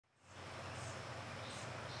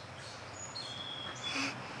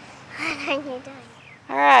done, you're done.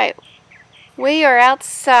 Alright, we are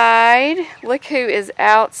outside. Look who is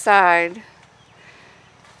outside.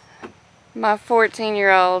 My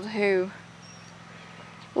 14-year-old who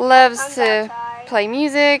loves to play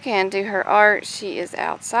music and do her art. She is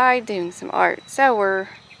outside doing some art. So we're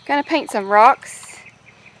going to paint some rocks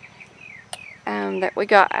that we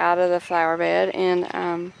got out of the flower bed.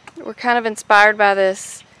 And we're kind of inspired by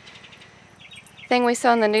this thing we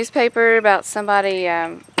saw in the newspaper about somebody,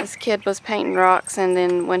 this kid was painting rocks, and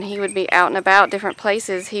then when he would be out and about different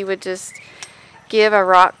places, he would just give a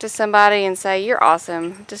rock to somebody and say, "You're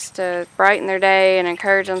awesome," just to brighten their day and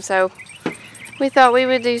encourage them. So we thought we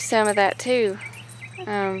would do some of that too.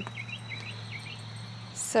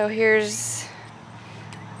 So here's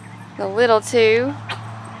the little two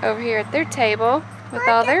over here at their table with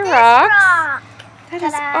all their rocks. That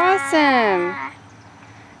is awesome.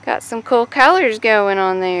 Got some cool colors going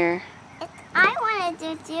on there. I wanted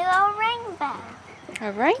to do a rainbow.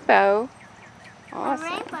 A rainbow? Awesome. A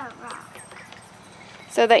rainbow rock.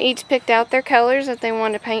 So they each picked out their colors that they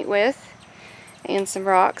wanted to paint with and some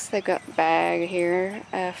rocks. They've got a bag here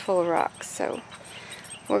full of rocks. So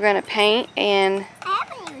we're going to paint, and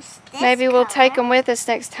maybe we'll take them with us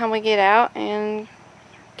next time we get out and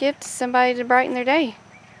give to somebody to brighten their day.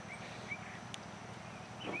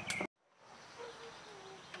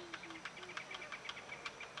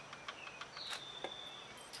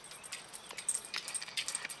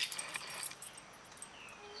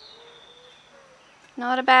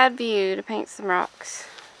 Not a bad view to paint some rocks.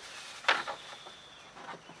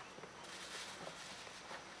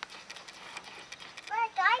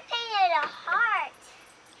 Look, I painted a heart.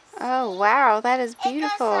 Oh wow, that is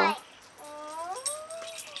beautiful. It goes like,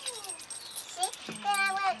 see? Then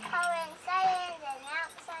I went color inside and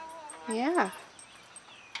outside. Yeah.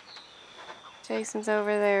 Jason's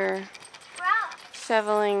over there Rocks.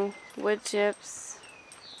 shoveling wood chips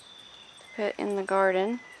to put in the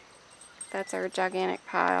garden. That's our gigantic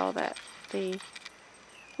pile that the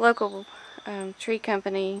local tree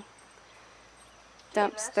company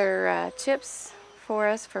dumps their chips for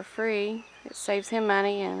us for free. It saves him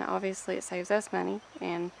money, and obviously it saves us money,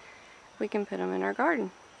 and we can put them in our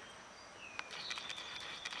garden.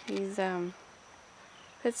 He's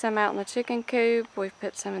put some out in the chicken coop. We've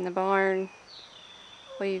put some in the barn.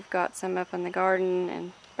 We've got some up in the garden,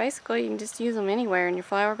 and basically you can just use them anywhere in your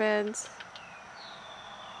flower beds.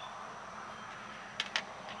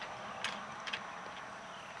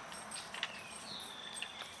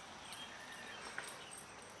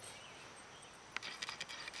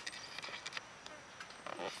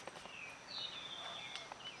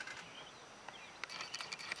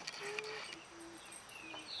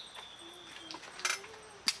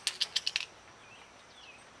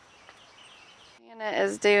 Hannah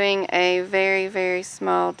is doing a very, very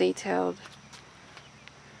small detailed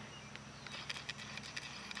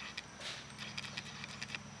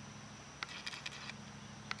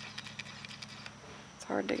it's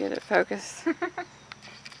hard to get it focused.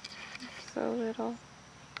 So little.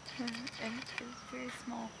 And it's very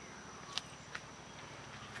small.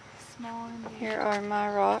 Small and Here are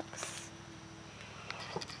my rocks.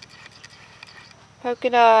 Polka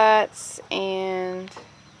dots and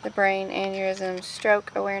the brain aneurysm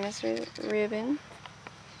stroke awareness ribbon.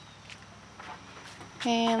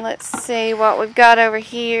 And let's see what we've got over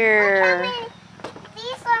here.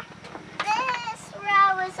 This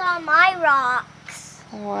row is all my rocks.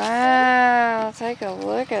 Wow, take a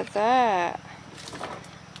look at that.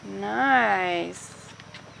 Nice.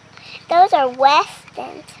 Those are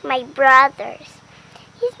Weston's, my brother's.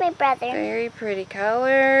 He's my brother. Very pretty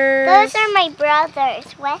colors. Those are my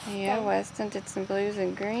brother's, Weston. Yeah, Weston did some blues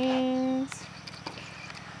and greens.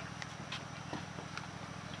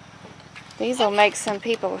 These will make some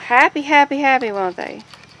people happy, happy, happy, won't they?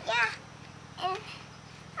 Yeah. And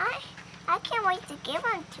I can't wait to give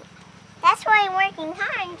them to them. That's why I'm working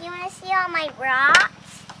hard. Do you want to see all my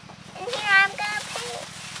rocks? And here I'm going to paint.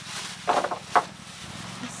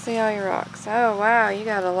 Let's see all your rocks. Oh, wow, you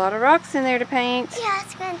got a lot of rocks in there to paint. Yeah,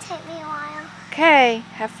 it's going to take me a while. Okay,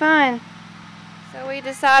 have fun. So we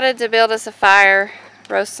decided to build us a fire,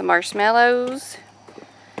 roast some marshmallows,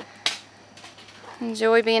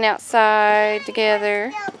 enjoy being outside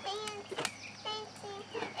together.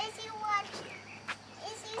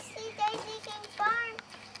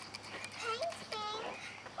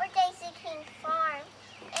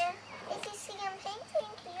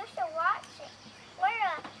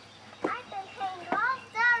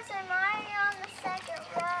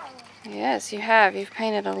 Yes, you have. You've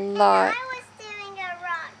painted a lot. I was doing a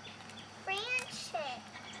rock friendship.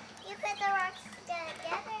 You put the rocks together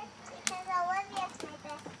because Olivia's my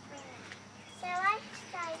best friend.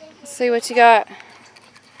 see what you got.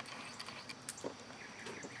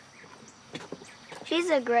 She's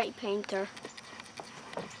a great painter.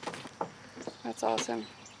 That's awesome.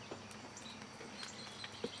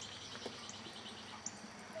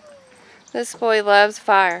 This boy loves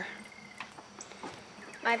fire.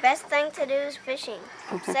 My best thing to do is fishing.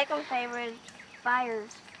 Second favorite, fires.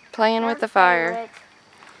 Playing with the fire.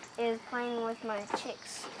 Is playing with my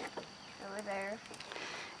chicks over there.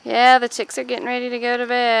 Yeah, the chicks are getting ready to go to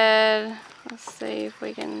bed. Let's see if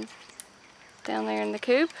we can, down there in the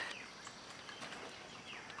coop.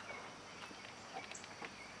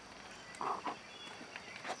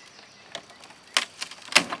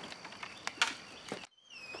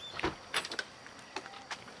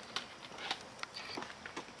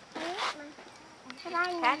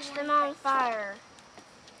 Catch them on fire.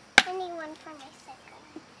 I need one for my second.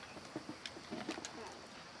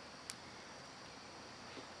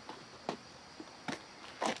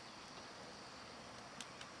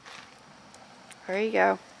 There you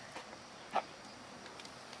go.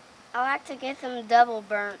 I like to get them double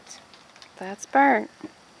burnt. That's burnt.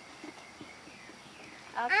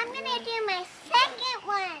 I'm going to do my second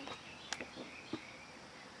one.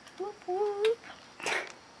 Whoop, whoop.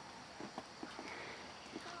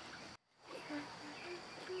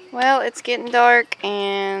 Well, it's getting dark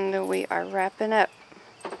and we are wrapping up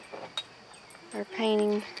our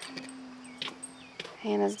painting.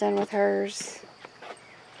 Hannah's done with hers.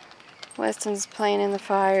 Weston's playing in the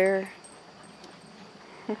fire.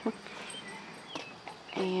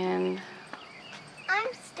 And I'm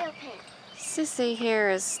still painting. Sissy here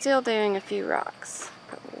is still doing a few rocks.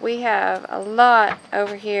 But we have a lot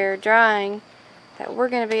over here drying that we're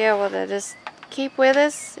going to be able to just keep with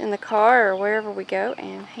us in the car or wherever we go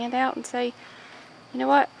and hand out and say, you know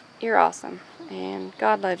what, you're awesome and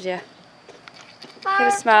God loves you. Put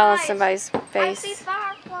a smile on somebody's face. I see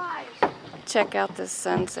fireflies. Check out this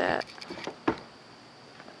sunset.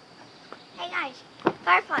 Hey guys,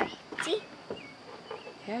 firefly. See?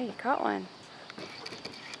 Yeah, you caught one.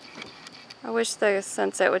 I wish the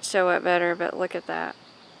sunset would show up better, but look at that.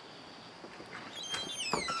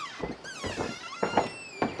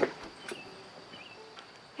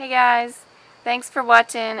 Hey guys, thanks for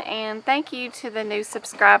watching, and thank you to the new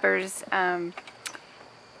subscribers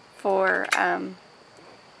for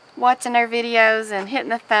watching our videos and hitting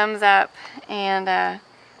the thumbs up, and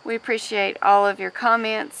we appreciate all of your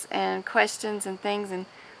comments and questions and things, and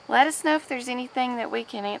let us know if there's anything that we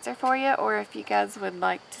can answer for you or if you guys would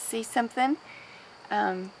like to see something.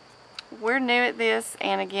 We're new at this,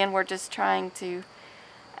 and again, we're just trying to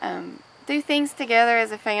do things together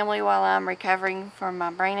as a family while I'm recovering from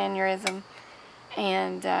my brain aneurysm,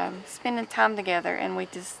 and spending time together, and we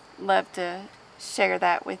just love to share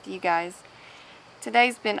that with you guys.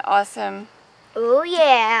 Today's been awesome. Oh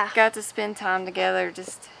yeah. Got to spend time together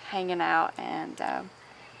just hanging out and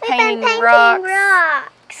Painting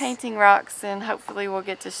rocks. Painting rocks, and hopefully we'll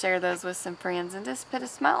get to share those with some friends and just put a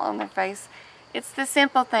smile on their face. It's the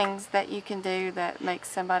simple things that you can do that make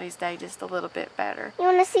somebody's day just a little bit better. You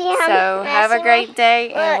want to see how So have a great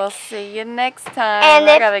day, and we'll see you next time. And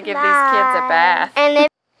I gotta give these kids a bath. And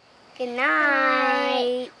good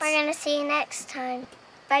night. We're gonna see you next time.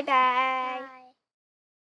 Bye bye.